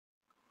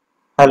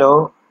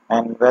Hello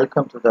and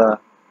welcome to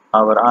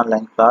our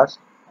online class.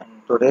 And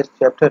today's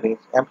chapter is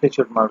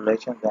amplitude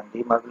modulations and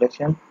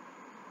demodulation,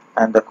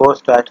 and the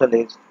course title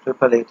is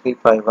AAA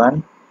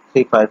 351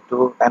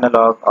 352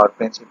 Analog or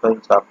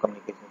Principles of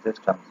Communication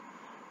Systems.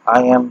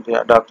 I am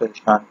Dr.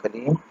 Ishan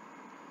Kaleem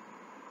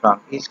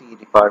from ECE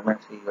Department,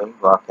 CUE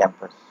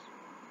campus.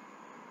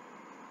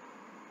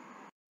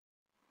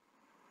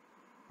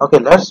 Okay,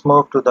 let's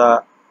move to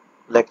the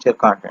lecture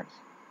contents.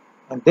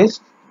 In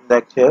this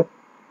lecture,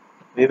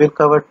 we will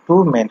cover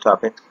two main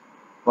topics.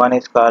 One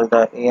is called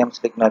the AM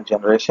signal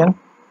generation,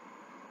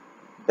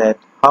 that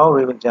how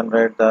we will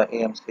generate the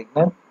AM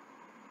signal,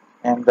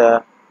 and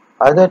the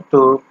other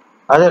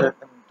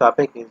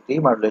topic is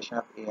demodulation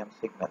of AM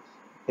signals.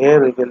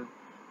 Here we will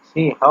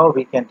see how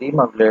we can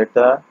demodulate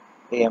the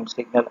AM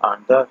signal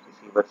on the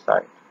receiver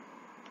side.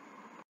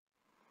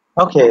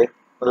 Okay,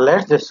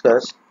 let's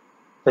discuss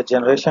the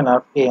generation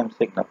of AM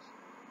signals.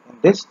 In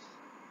this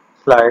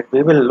slide,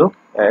 we will look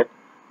at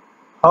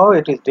how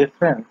it is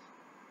different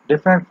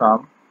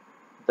from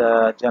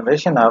the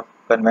generation of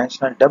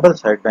conventional double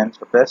sideband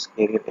suppressed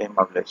carrier AM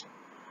modulation.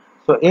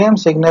 So AM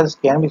signals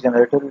can be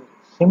generated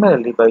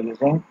similarly by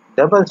using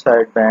double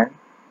sideband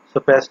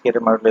suppressed carrier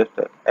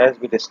modulator, as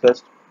we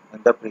discussed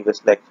in the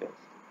previous lectures.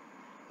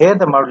 Here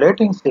the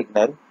modulating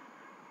signal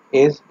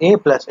is A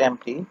plus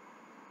empty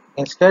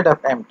instead of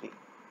empty,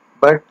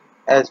 but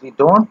as we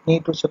don't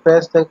need to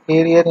suppress the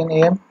carrier in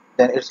AM,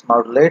 then its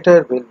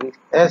modulator will be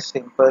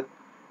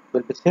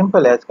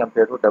simple as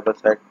compared to double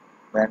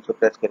sideband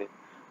suppressed carrier.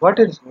 What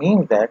it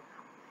means that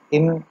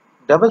in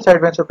double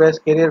sideband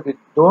suppressed carrier, we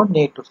don't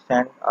need to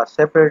send a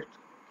separate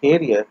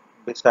carrier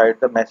beside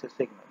the message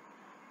signal.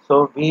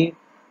 So we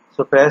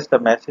suppress the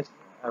message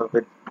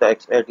with the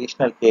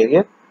additional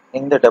carrier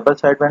in the double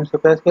sideband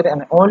suppressed carrier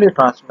and only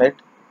transmit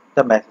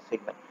the message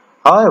signal.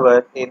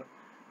 However, in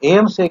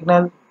AM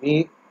signal,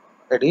 we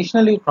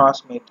additionally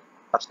transmit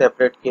a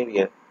separate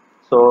carrier.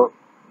 So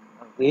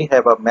we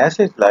have a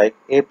message like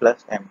A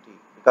plus empty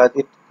because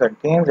it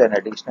contains an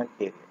additional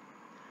carrier.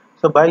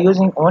 So by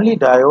using only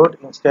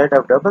diode instead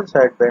of double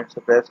sideband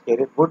suppressed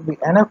carrier would be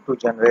enough to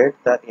generate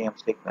the AM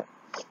signal.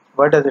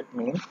 What does it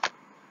mean?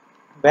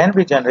 When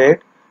we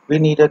generate, we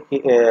need a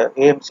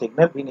AM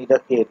signal, we need a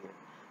carrier.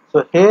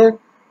 So here,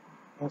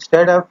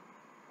 instead of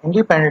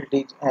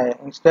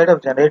instead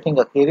of generating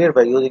a carrier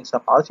by using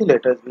some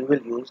oscillators, we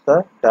will use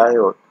the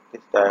diode.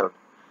 This diode.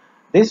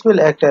 This will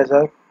act as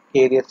a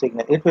carrier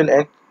signal. It will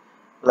act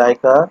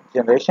like a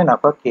generation of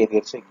a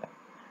carrier signal.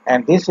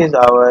 And this is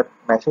our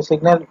message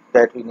signal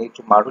that we need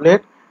to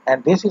modulate,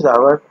 and this is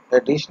our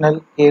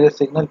additional carrier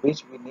signal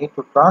which we need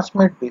to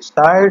transmit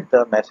beside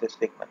the message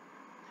signal.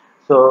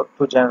 So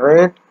to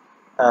generate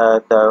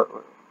the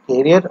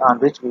carrier on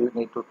which we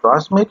need to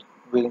transmit,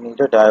 we need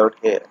a diode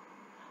here.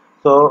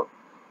 So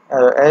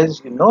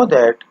as you know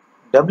that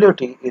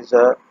WT is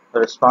a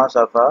response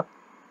of a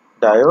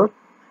diode,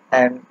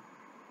 and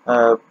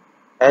uh,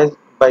 as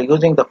by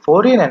using the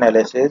Fourier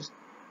analysis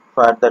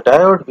for the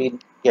diode, we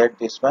get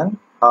this one,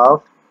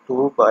 half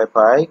 2 by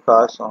pi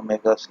cos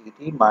omega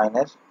ct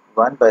minus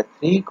 1 by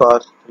 3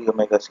 cos 3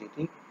 omega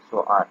ct,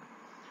 so on.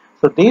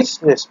 So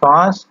this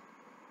response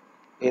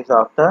is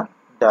of the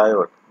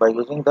diode by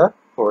using the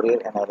Fourier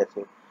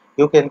analysis.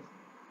 You can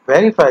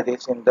verify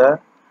this in the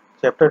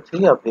chapter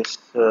 3 of this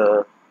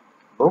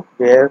book,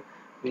 where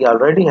we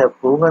already have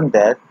proven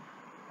that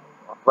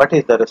what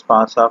is the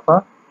response of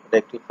a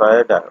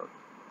rectifier diode.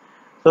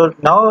 So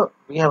now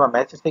we have a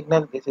message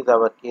signal. This is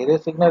our carrier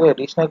signal,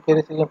 additional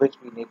carrier signal which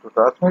we need to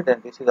transmit,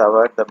 and this is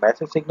the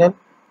message signal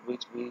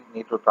which we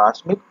need to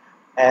transmit,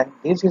 and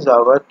this is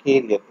our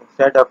carrier.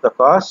 Instead of the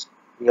cos,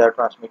 we are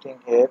transmitting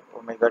here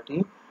omega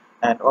t,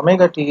 and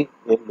omega t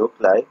will look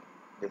like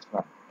this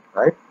one,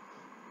 right?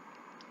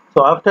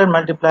 So after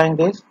multiplying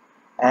this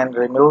and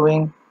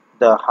removing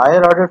the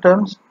higher order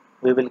terms,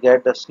 we will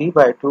get the c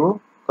by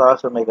 2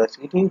 cos omega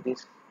ct,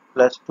 this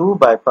plus 2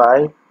 by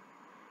pi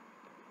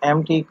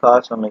mt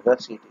cos omega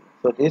ct.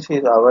 So this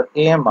is our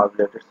AM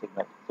modulated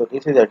signal. So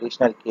this is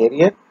additional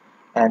carrier,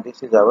 and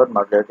this is our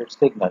modulated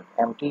signal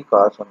mt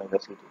cos omega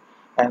ct.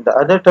 And the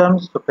other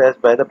terms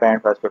suppressed by the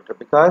band pass filter,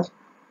 because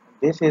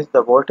this is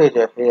the voltage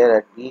here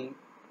at V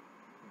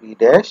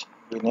dash.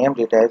 We named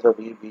it as a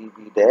V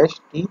dash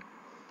T.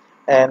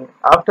 And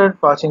after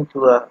passing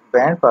through a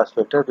band pass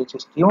filter which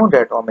is tuned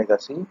at omega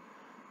c,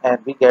 and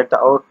we get the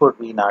output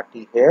V naught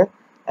T here,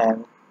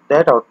 and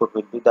that output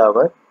will be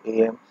our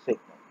AM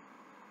signal.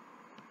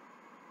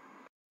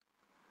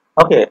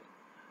 Okay,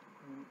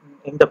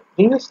 in the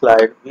previous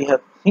slide we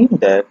have seen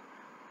that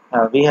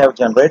we have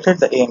generated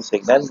the AM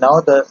signal. Now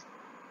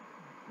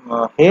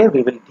here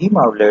we will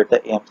demodulate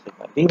the AM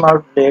signal.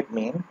 Demodulate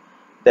means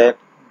that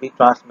we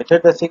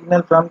transmitted the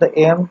signal from the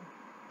AM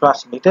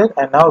transmitter,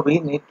 and now we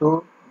need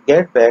to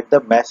get back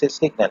the message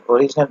signal,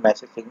 original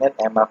message signal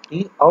M of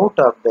T, out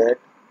of that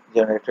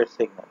generated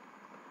signal.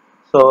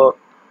 So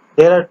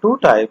there are two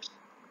types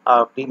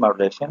of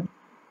demodulation.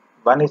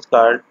 One is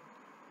called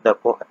the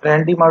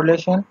coherent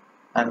demodulation,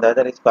 and the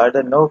other is called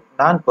the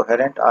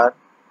non-coherent or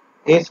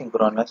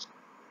asynchronous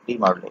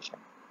demodulation.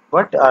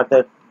 What are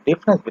the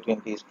difference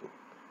between these two?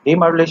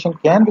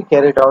 Demodulation can be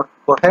carried out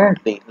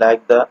coherently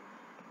like the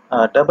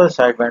double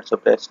sideband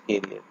suppressed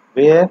carrier,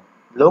 where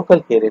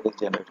local carrier is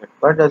generated.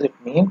 What does it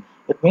mean?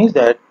 It means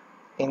that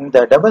in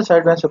the double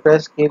sideband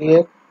suppressed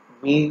carrier,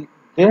 we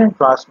didn't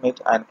transmit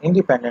an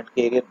independent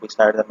carrier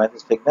beside the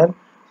message signal,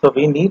 so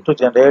we need to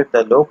generate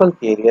the local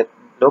carrier.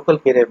 Local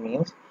carrier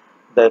means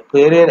the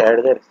carrier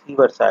at the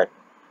receiver side.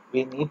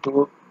 We need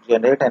to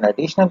generate an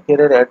additional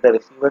carrier at the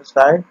receiver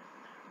side,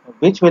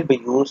 which will be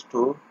used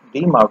to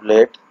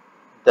demodulate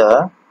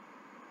the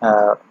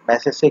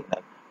message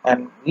signal,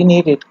 and we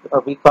need it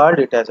we called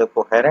it as a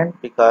coherent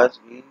because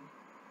we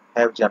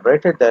have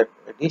generated that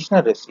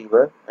additional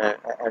receiver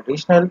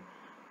additional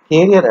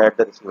carrier at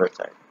the receiver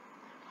side.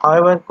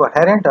 However,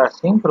 coherent or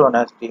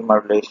synchronous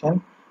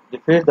demodulation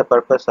defeats the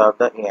purpose of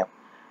the AM.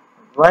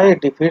 Why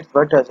it defeats?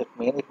 What does it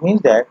mean? It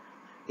means that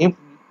if,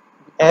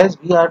 as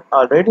we are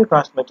already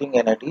transmitting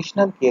an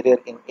additional carrier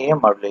in AM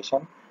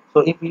modulation,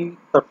 so if we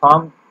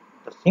perform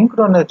the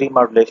synchronous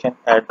demodulation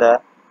at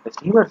the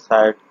receiver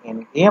side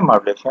in AM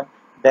modulation,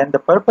 then the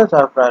purpose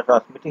of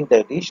transmitting the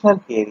additional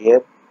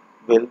carrier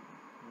will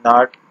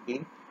not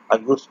be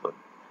useful.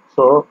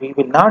 So we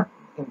will not,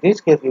 in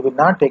this case, we will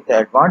not take the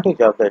advantage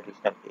of the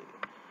additional carrier.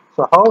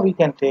 So how we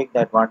can take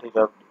the advantage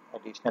of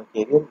additional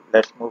carrier?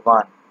 Let's move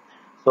on.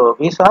 So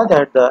we saw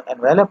that the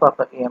envelope of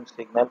an AM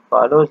signal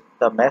follows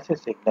the message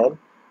signal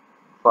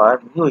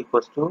for mu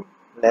equals to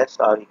less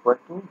or equal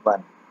to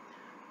 1.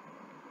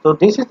 So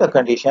this is the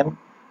condition.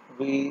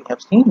 We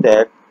have seen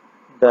that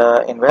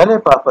the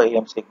envelope of a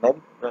AM signal,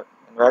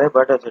 envelope,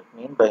 what does it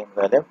mean by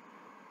envelope?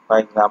 For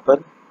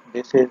example,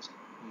 this is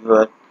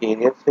your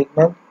carrier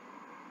signal,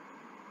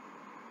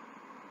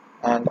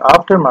 and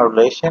after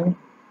modulation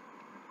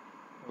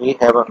we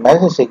have a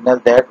message signal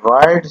that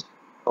rides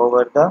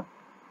over the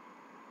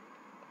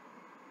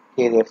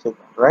carrier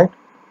signal, right?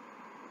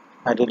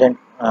 I didn't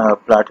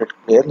plot it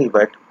clearly,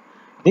 but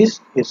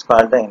this is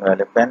called the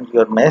envelope. When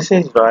your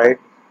message rides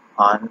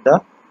on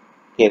the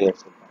carrier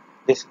signal,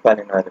 this is called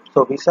envelope.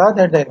 So we saw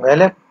that the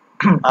envelope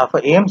of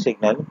a AM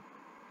signal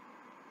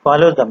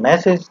follows the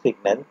message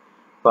signal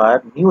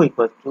for mu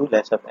equals to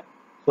lesser than.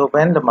 So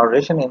when the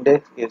modulation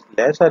index is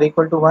less or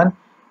equal to 1,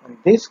 in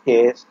this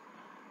case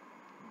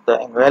the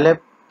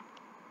envelope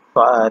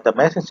for the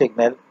message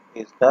signal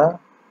is the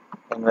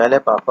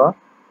envelope of a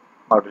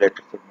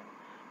modulated signal.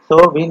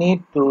 So we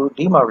need to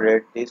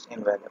demodulate this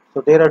envelope.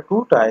 So there are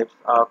two types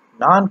of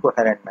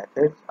non-coherent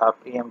methods of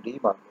AM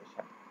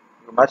demodulation.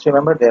 You must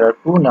remember there are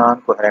two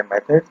non-coherent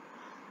methods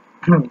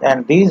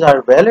and these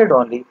are valid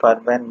only for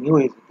when mu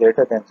is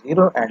greater than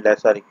 0 and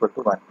less or equal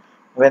to 1.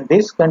 When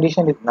this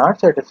condition is not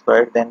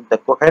satisfied, then the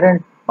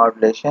coherent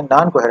modulation,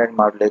 non-coherent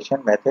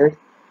modulation methods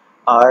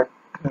are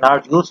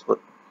not useful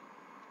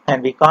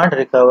and we can't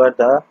recover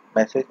the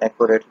message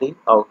accurately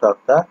out of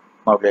the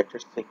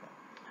modulated signal.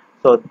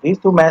 So these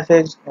two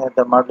methods,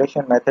 the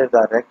modulation methods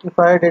are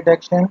rectifier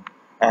detection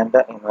and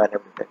the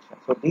envelope detection.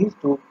 So these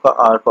two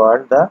are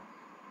called the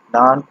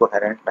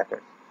non-coherent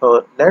methods.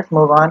 So let's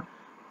move on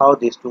how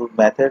these two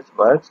methods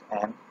works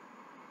and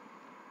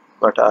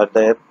what are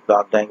their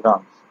block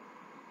diagrams.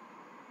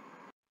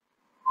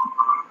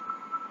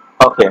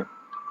 Okay,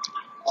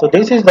 so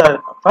this is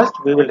the first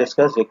we will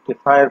discuss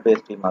rectifier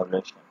based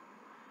demodulation.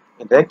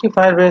 In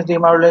rectifier based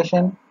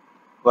demodulation,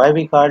 why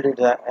we called it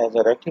as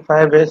a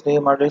rectifier based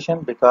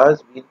demodulation?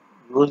 Because we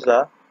use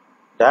a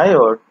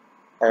diode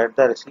at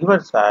the receiver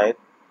side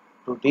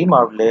to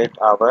demodulate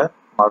our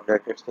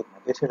modulated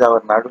signal. This is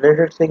our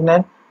modulated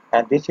signal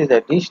and this is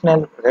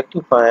additional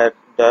rectifier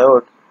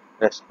diode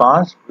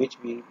response which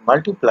we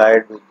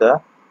multiplied with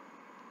the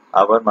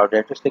our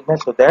modulated signal.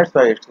 So that's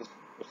why it's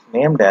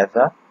named as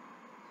a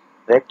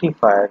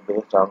rectifier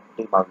based on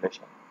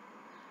demodulation.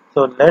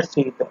 So let's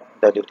see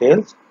the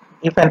details.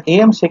 If an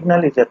AM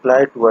signal is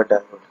applied to a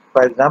diode,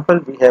 for example,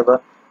 we have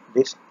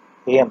this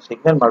AM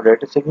signal,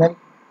 modulated signal,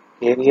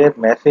 carrier,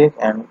 message,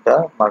 and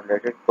the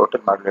modulated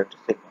total modulated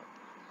signal,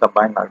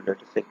 combined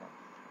modulated signal.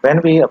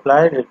 When we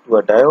apply it to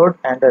a diode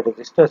and a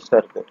resistor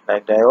circuit,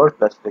 like diode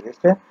plus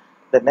resistor,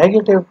 the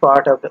negative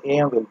part of the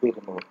AM will be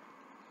removed.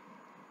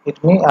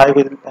 It means I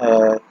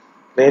will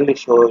clearly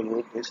show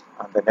you this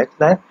on the next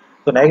slide.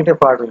 So negative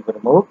part will be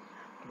removed.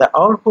 The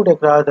output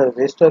across the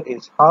resistor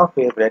is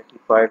half-wave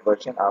rectified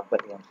version of the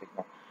AM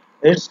signal.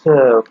 It's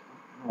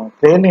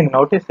clearly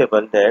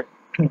noticeable that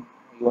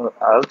you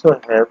also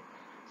have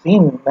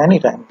seen many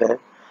times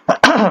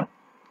that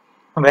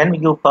when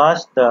you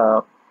pass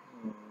the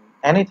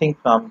anything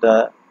from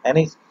the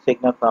any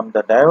signal from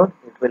the diode,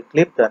 it will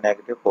clip the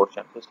negative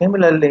portion. So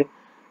similarly,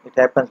 it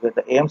happens with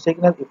the AM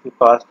signal. If we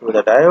pass through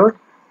the diode,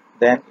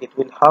 then it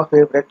will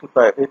half-wave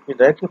rectify. It will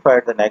rectify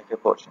the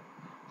negative portion.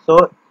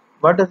 So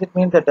what does it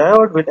mean? The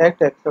diode will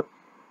act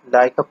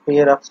like a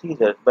pair of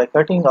scissors by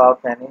cutting off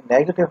any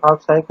negative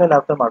half cycle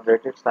of the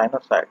modulated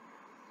sinusoid.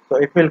 So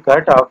it will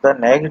cut off the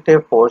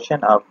negative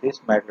portion of this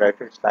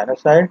modulated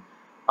sinusoid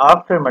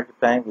after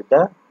multiplying with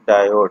the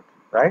diode,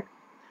 right?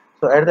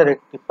 So at the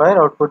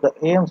rectifier output, the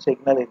AM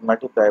signal is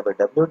multiplied by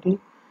WT.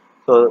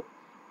 So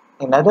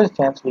in other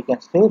sense, we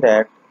can say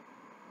that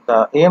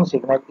the AM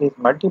signal is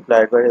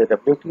multiplied by the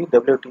WT.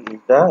 WT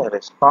is the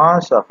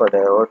response of a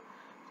diode.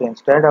 So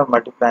instead of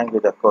multiplying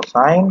with a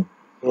cosine,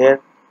 here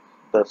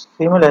the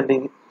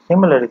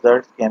similar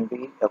results can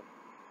be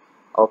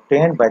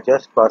obtained by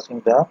just passing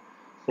the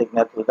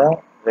signal to the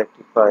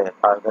rectifier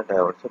or the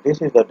diode. So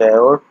this is the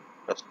diode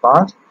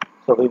response.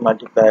 So we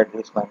multiplied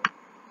this one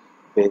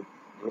with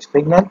this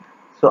signal.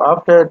 So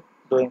after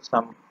doing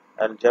some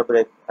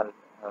algebraic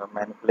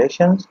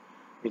manipulations,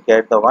 we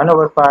get the 1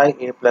 over pi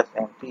a plus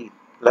mt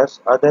plus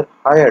other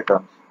higher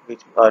terms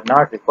which are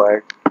not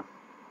required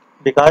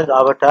because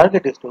our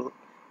target is to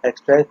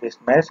extract this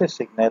message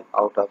signal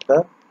out of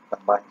the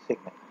combined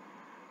signal.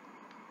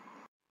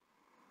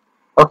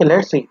 Okay,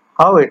 let's see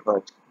how it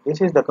works.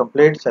 This is the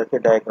complete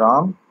circuit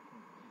diagram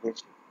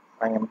which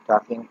I am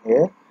talking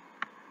here.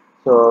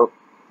 So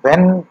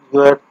when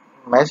your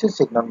message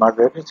signal,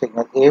 modulated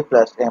signal A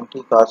plus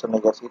mt cos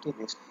omega ct,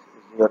 this is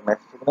your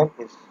message signal,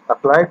 is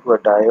applied to a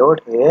diode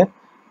here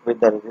with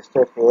the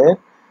resistor here.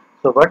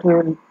 So what we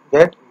will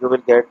get, you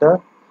will get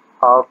the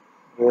half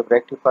wave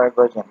rectified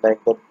version, like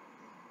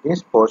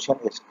this portion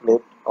is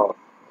clipped off,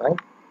 right?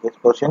 This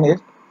portion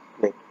is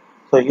clipped.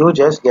 So you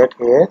just get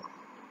here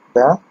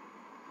the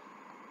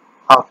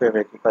half wave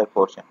rectified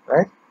portion,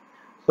 right?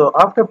 So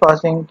after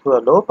passing through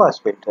a low pass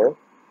filter,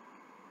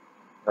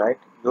 right,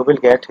 you will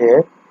get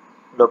here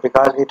low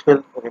because it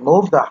will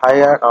remove the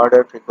higher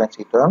order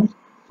frequency terms.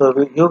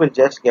 So you will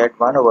just get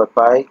 1 over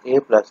pi a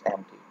plus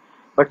mt.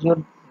 But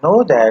you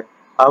know that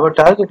our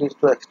target is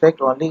to extract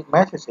only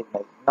message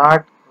signal,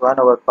 not 1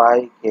 over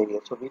pi carrier.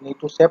 So we need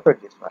to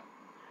separate this one.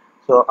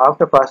 So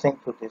after passing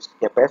through this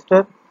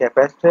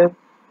capacitor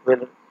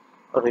will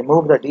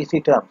remove the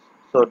DC terms.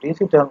 So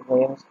DC term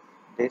means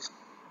this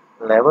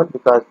level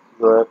because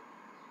your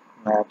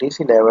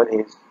DC level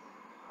is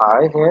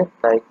high here,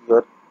 like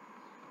your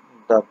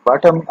the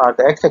bottom or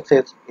the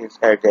x-axis is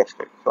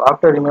adjusted. So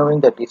after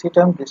removing the DC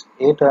term, this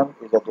A term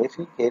is a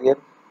DC carrier.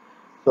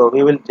 So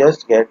we will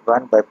just get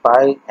 1 by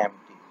pi mt.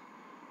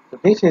 So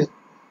this is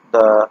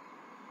the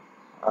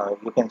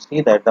you can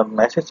see that the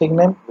message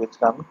signal with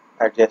some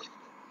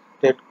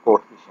adjusted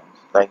coefficients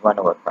like 1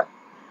 over pi.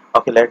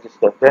 Okay, let's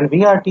discuss. When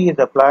VRT is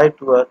applied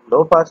to a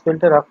low pass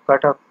filter of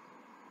cut of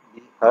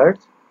B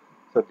hertz,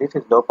 so this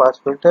is low pass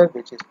filter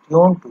which is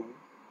tuned to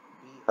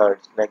B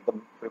hertz, like the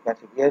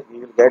frequency here, we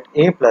will get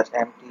A plus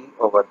mt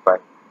over pi.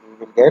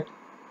 We will get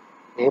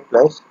A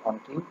plus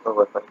mt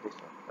over pi, this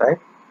one, right?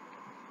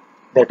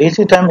 The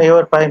DC term A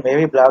over pi may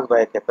be blocked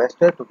by a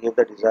capacitor to give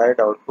the desired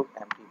output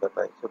mt by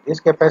pi. So this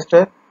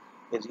capacitor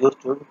is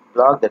used to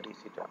block the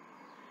DC term.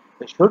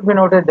 It should be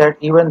noted that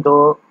even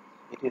though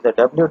it is a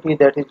WT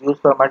that is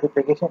used for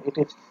multiplication, it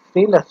is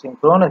still a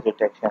synchronous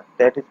detection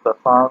that is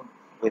performed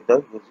with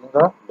the using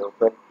a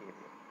local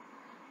carrier.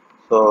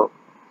 So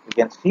you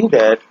can see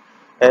that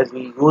as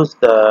we use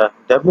the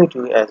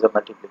W2 as a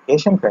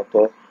multiplication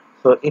factor,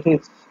 so it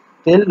is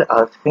still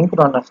a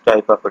synchronous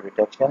type of a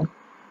detection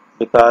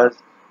because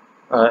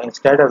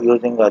instead of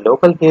using a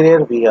local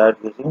carrier, we are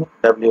using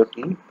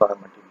WT for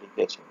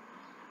multiplication.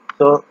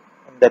 So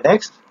in the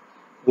next,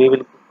 we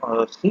will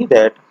see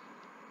that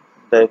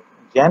the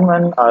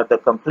genuine or the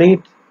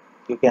complete,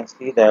 you can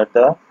see that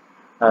the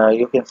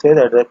you can say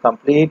that the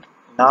complete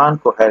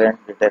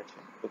non-coherent detection,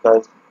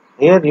 because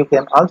here you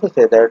can also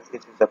say that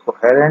it is a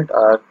coherent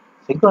or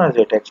synchronous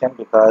detection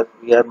because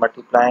we are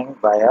multiplying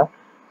by a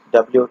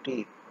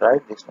WT,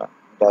 right? This one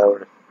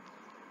diode.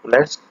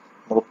 Let's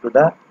move to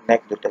the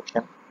next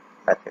detection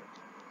method.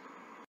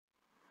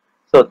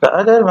 So the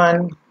other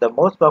one, the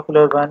most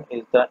popular one,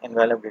 is the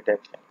envelope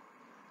detection.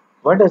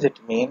 What does it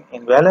mean?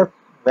 Envelope,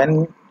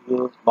 when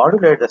you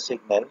modulate the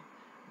signal,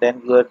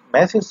 then your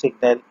message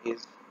signal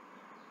is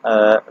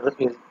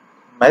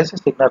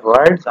message signal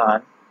rides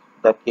on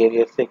the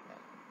carrier signal,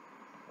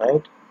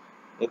 right?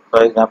 If,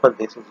 for example,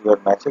 this is your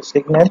message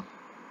signal,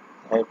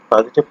 right,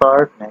 positive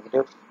part,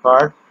 negative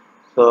part,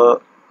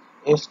 so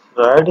it's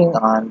riding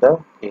on the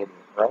carrier,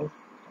 right?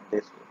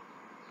 This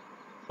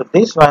way. So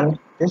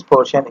this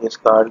portion is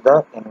called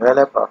the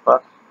envelope of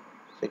a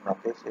signal.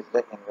 This is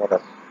the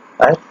envelope,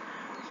 right?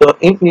 So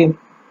if we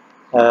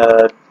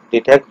uh,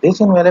 detect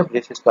this envelope,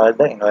 this is called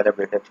the envelope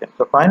detection.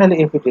 So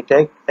finally, if we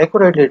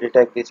accurately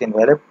detect this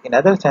envelope, in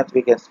other sense,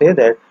 we can say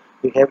that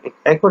we have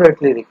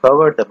accurately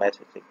recovered the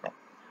message signal.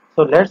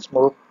 So let's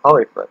move how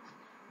it works.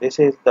 This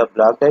is the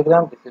block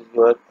diagram. This is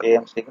your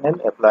AM signal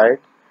applied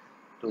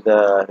to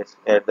the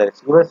at the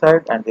receiver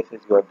side, and this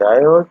is your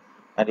diode,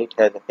 and it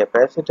has a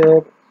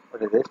capacitor,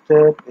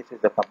 resistor. This is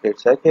the complete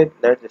circuit.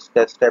 Let's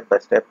discuss step by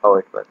step how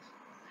it works.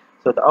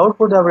 So the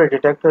output of the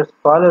detector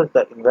follows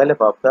the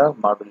envelope of the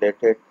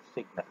modulated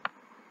signal.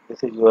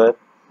 This is your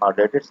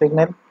modulated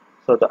signal.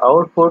 So the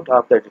output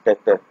of the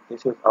detector,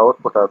 this is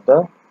output of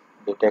the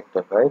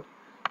detector, right?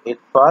 It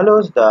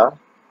follows the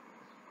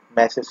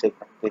message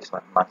signal, this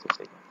one, message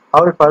signal.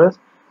 How it follows?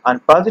 On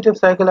positive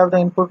cycle of the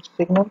input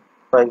signal,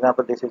 for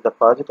example, this is the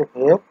positive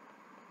here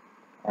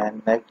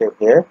and negative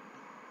here.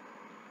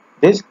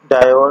 This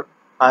diode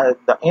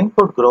the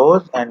input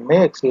grows and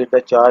may exceed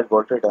the charge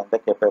voltage on the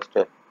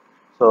capacitor.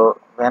 So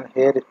when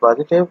here is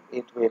positive,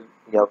 it will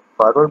be a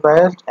forward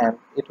biased and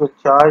it will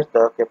charge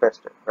the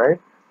capacitor, right?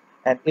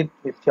 And it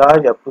will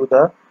charge up to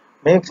the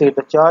may exceed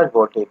the charge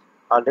voltage.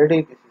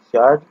 Already this is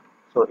charged,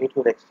 so it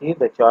will exceed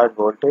the charge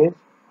voltage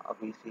of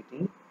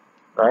VCT,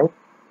 right?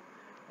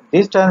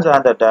 This turns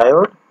on the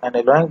diode and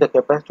allowing the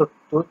capacitor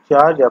to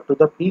charge up to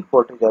the peak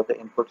voltage of the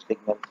input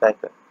signal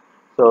cycle.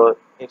 So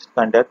it's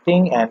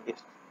conducting and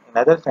it's, in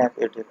other sense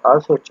it is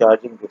also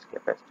charging this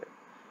capacitor.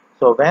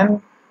 So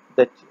when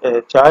the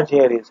charge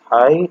here is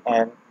high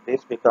and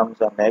this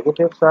becomes a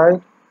negative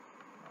side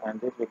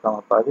and this becomes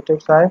a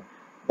positive side,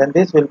 then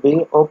this will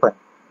be open,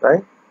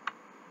 right?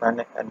 When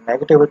a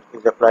negative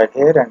is applied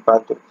here and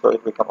positive, so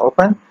it becomes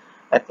open,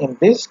 and in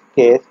this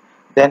case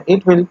then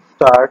it will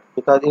start,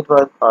 because it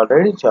was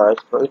already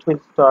charged, so it will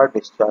start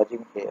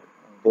discharging here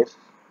in this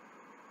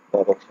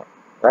direction,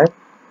 right,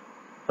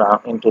 from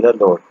into the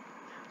load.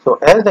 So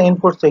as the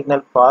input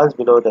signal falls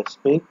below the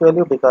peak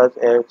value, because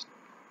as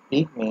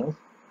peak means,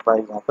 for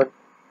example,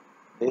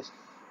 this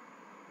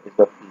is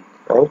the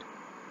peak, right?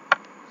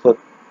 So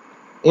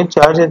it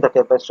charges the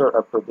capacitor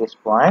up to this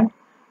point,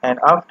 and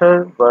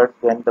afterwards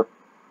when the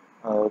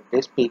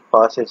this peak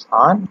passes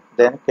on,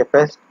 then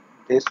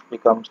this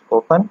becomes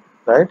open,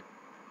 right?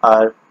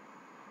 Or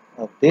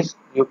this,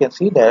 you can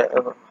see that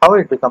how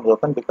it becomes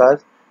open,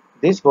 because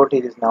this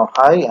voltage is now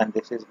high and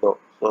this is low.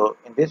 So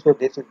in this way,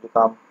 this is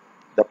become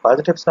the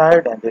positive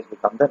side and this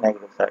become the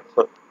negative side.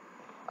 So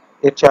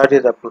it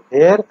charges up to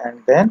here,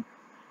 and then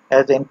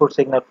as the input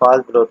signal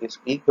falls below this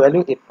peak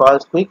value, it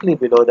falls quickly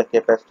below the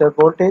capacitor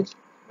voltage,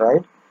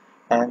 right?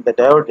 And the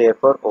diode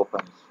therefore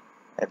opens,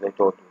 as I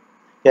told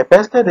you.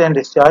 Capacitor then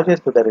discharges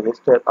to the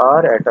resistor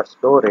R at a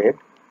slow rate.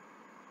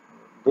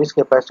 This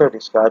capacitor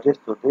discharges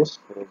to this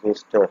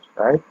resistor,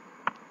 right,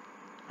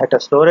 at a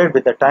slow rate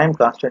with the time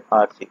constant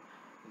RC.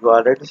 You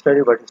already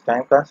studied what is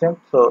time constant.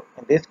 So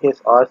in this case,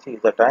 RC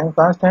is the time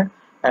constant,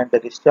 and the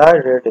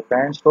discharge rate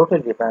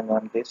totally depends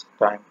on this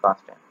time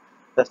constant.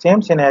 The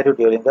same scenario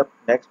during the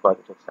next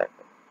positive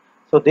cycle.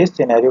 So this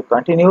scenario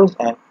continues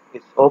and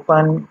it's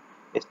open,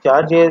 it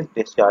charges,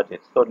 discharges.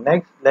 So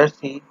next, let's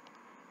see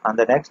on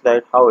the next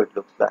slide how it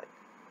looks like.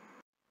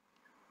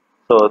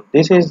 So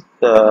this is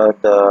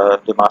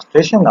the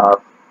demonstration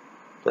of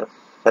the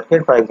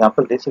circuit. For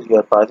example, this is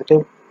your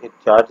positive, it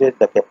charges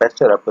the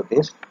capacitor up to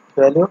this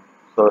value.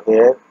 So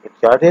here it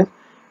charges,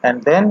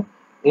 and then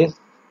its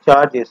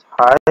charge is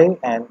high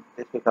and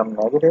this becomes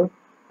negative,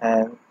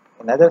 and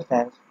in other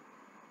sense,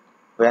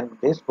 when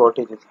this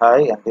voltage is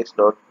high and this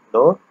load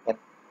low, and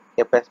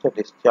capacitor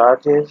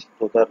discharges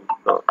to the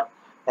load,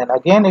 and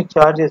again it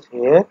charges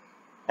here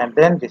and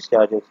then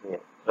discharges here,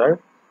 right?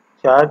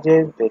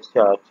 Charges,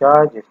 discharge,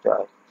 charge,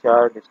 discharge,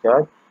 charge,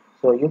 discharge.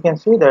 So you can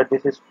see that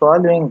this is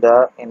following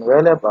the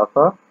envelope of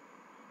a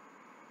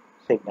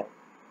signal.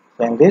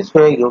 So in this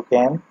way you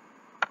can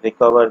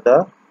recover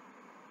the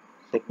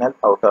signal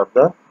out of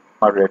the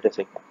modulator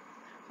signal.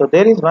 So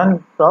there is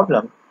one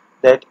problem,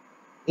 that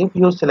if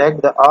you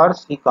select the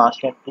RC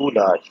constant too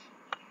large,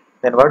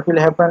 then what will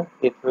happen?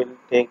 It will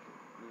take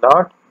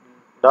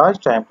large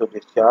time to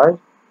discharge,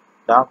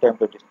 long time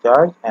to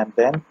discharge, and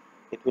then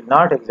it will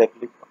not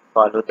exactly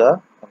follow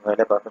the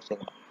envelope of a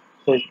signal.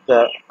 So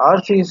the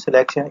RC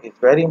selection is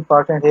very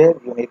important here.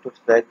 You need to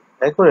select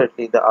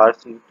accurately the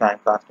RC time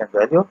constant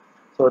value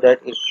so that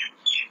it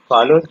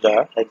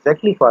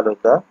exactly follows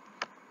the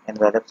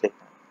envelope signal.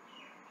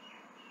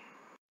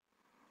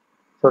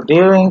 So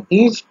during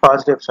each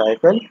positive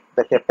cycle,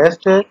 the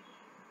capacitor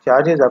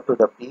charges up to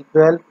the peak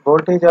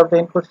voltage of the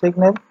input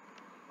signal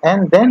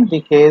and then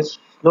decays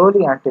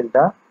slowly until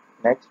the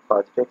next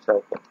positive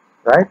cycle,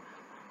 right?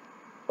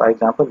 For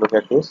example, look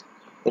at this.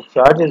 It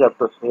charges up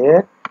to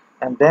here,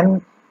 and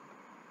then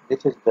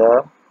this is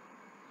the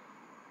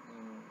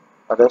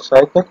other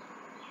cycle,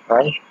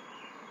 right?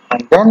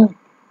 And then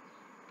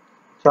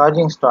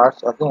charging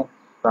starts again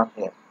from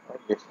here,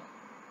 like this one.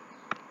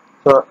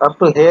 So up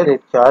to here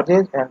it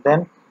charges, and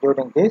then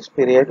during this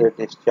period it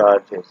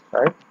discharges,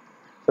 right?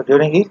 So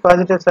during each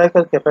positive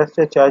cycle,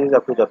 capacitor charges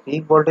up to the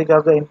peak voltage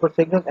of the input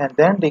signal and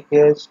then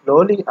decays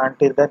slowly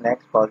until the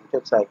next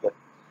positive cycle.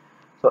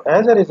 So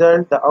as a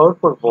result, the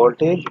output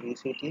voltage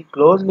VCT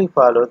closely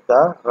follows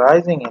the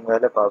rising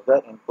envelope of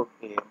the input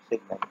AM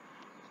signal.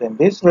 So in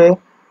this way,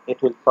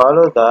 it will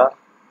follow the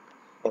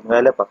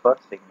envelope of a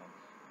signal.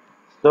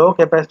 Slow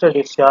capacitor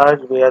discharge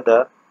via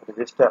the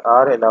resistor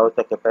R allows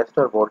the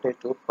capacitor voltage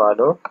to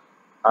follow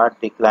a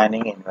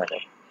declining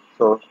envelope.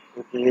 So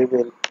if we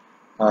will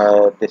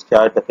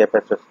discharge the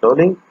capacitor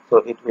slowly, so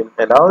it will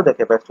allow the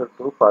capacitor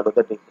to follow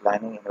the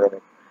declining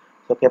envelope.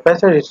 So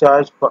capacitor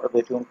discharge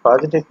between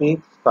positive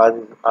peaks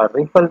causes a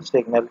ripple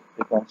signal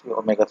frequency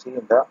omega c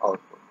in the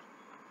output.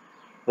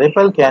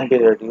 Ripple can be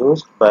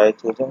reduced by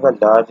choosing a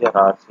larger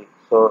RC.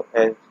 So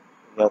as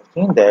you have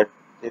seen that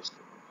this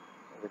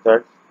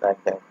results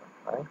like that,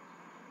 right?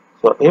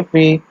 So if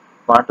we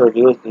want to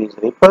reduce these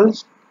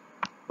ripples,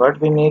 what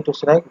we need to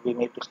select? We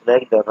need to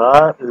select the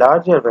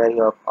larger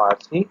value of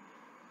RC,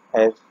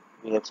 as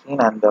we have seen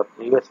on the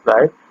previous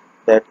slide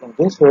that in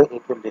this way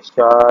it will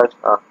discharge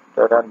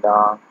after a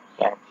long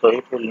time. So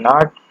it will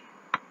not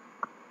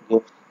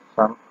give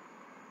some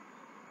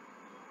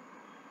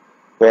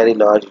very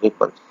large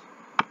ripples.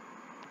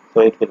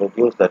 So it will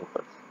reduce the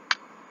ripples.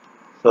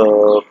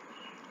 So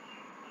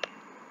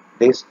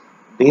these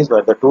these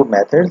were the two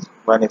methods.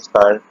 One is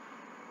called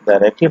the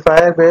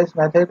rectifier based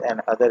method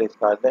and other is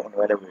called the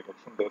envelope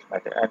detection based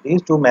method. And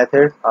these two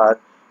methods are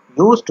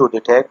used to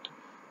detect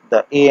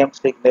the AM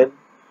signal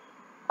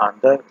on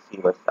the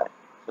receiver side.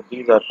 So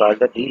these are called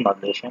the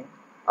demodulation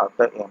of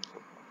the AM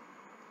signal.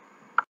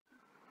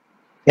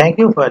 Thank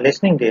you for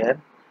listening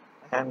there.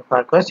 And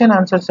for question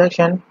answer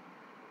section,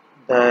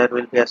 there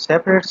will be a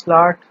separate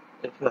slot.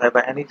 If you have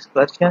any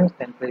questions,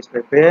 then please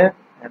prepare,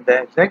 and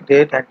the exact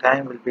date and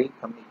time will be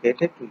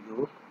communicated to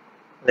you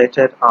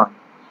later on.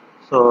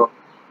 So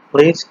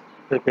please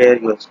prepare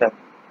yourself.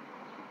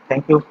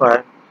 Thank you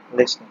for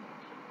listening.